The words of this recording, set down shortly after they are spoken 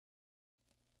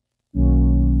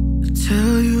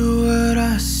Tell you what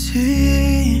I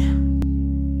see.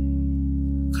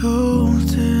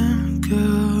 Golden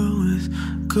girl with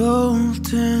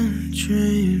golden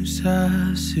dreams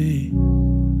I see.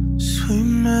 Sweet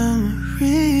memories,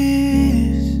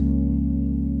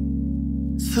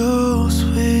 those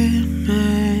we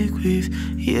make, we've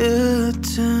yet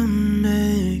to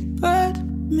make. But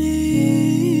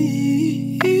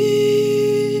me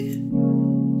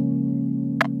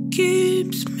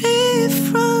keeps me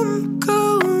from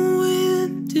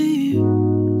going deep.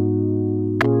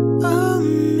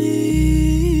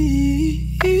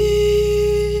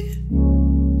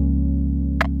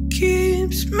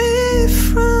 Keeps me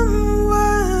from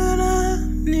what I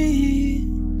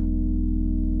need.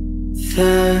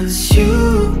 That's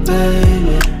you,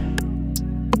 baby.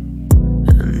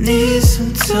 I need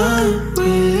some time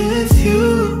with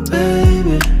you,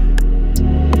 baby.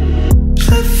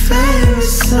 Play favorite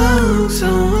songs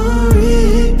on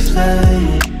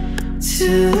replay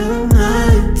till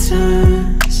night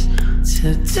turns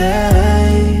to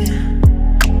day.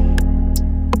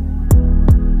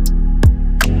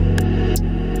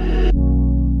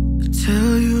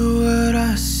 Tell you what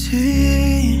I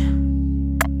see.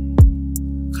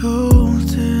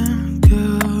 Golden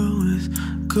girl with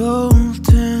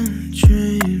golden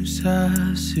dreams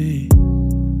I see.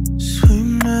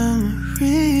 Sweet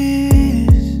memories,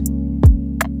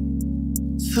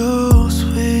 those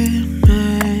we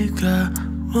make, I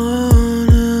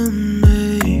wanna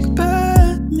make.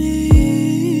 But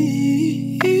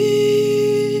me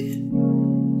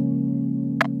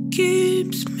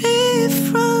keeps me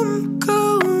from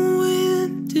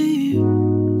going deep.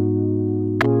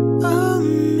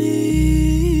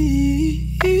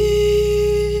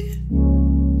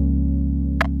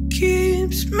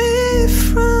 Keeps me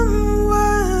from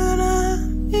what I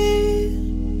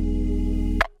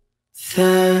need.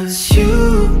 That's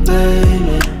you,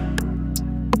 baby.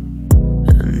 I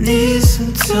need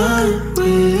some time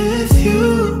with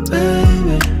you,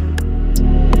 baby.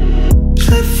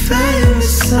 Play favorite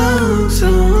songs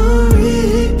on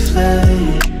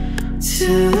replay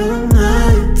till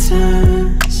night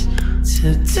turns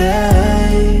to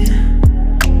day.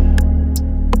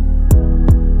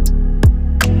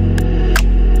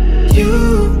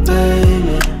 You,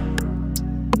 baby,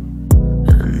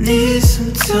 I need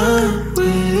some time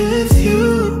with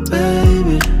you,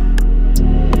 baby.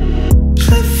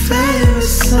 Play favorite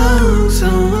songs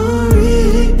on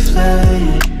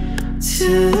replay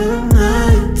till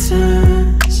night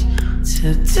turns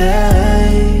to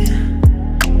day.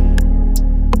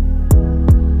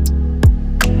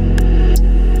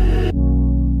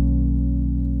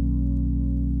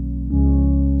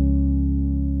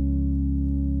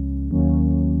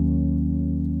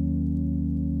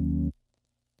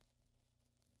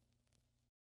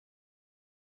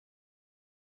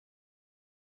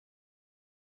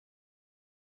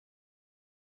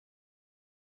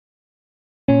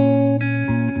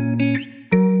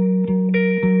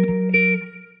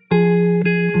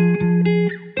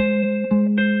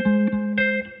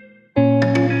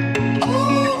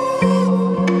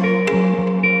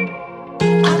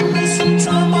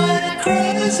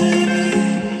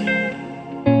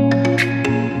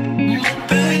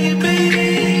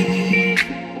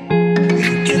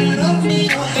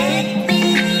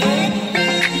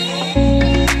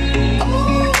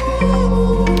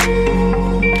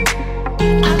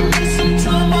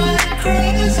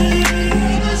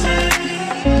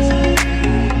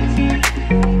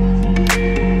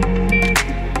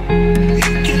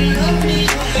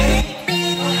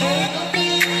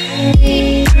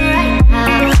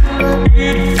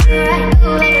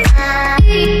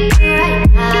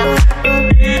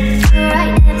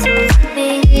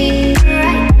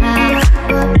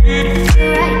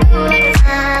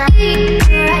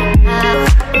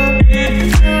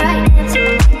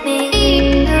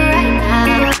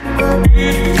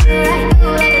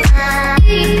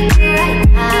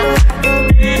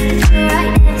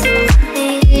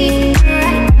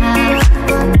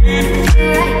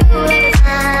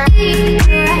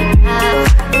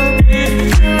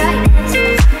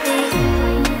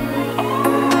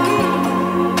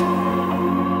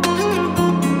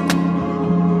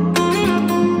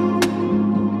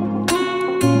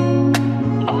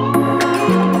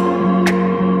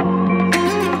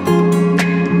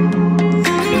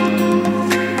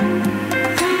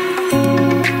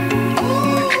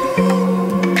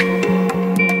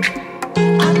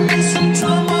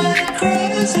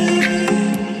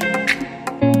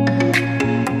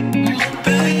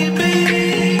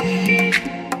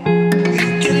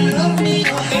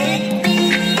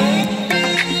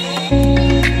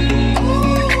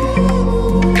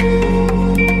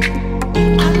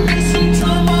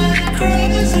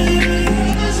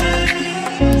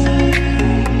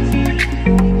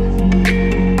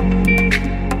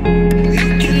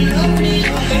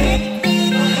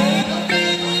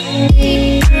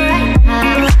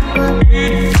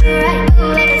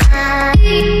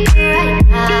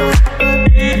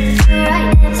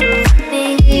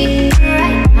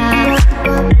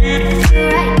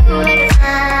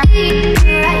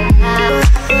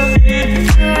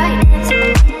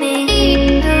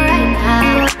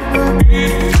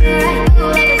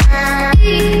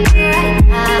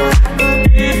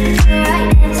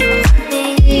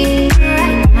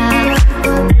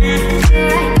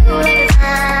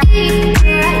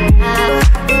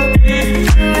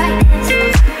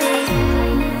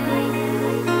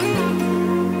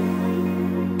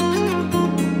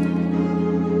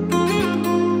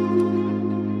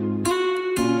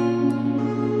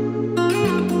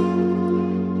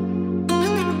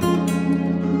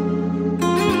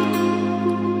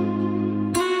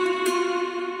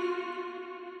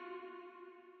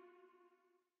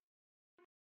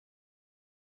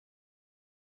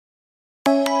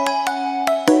 you.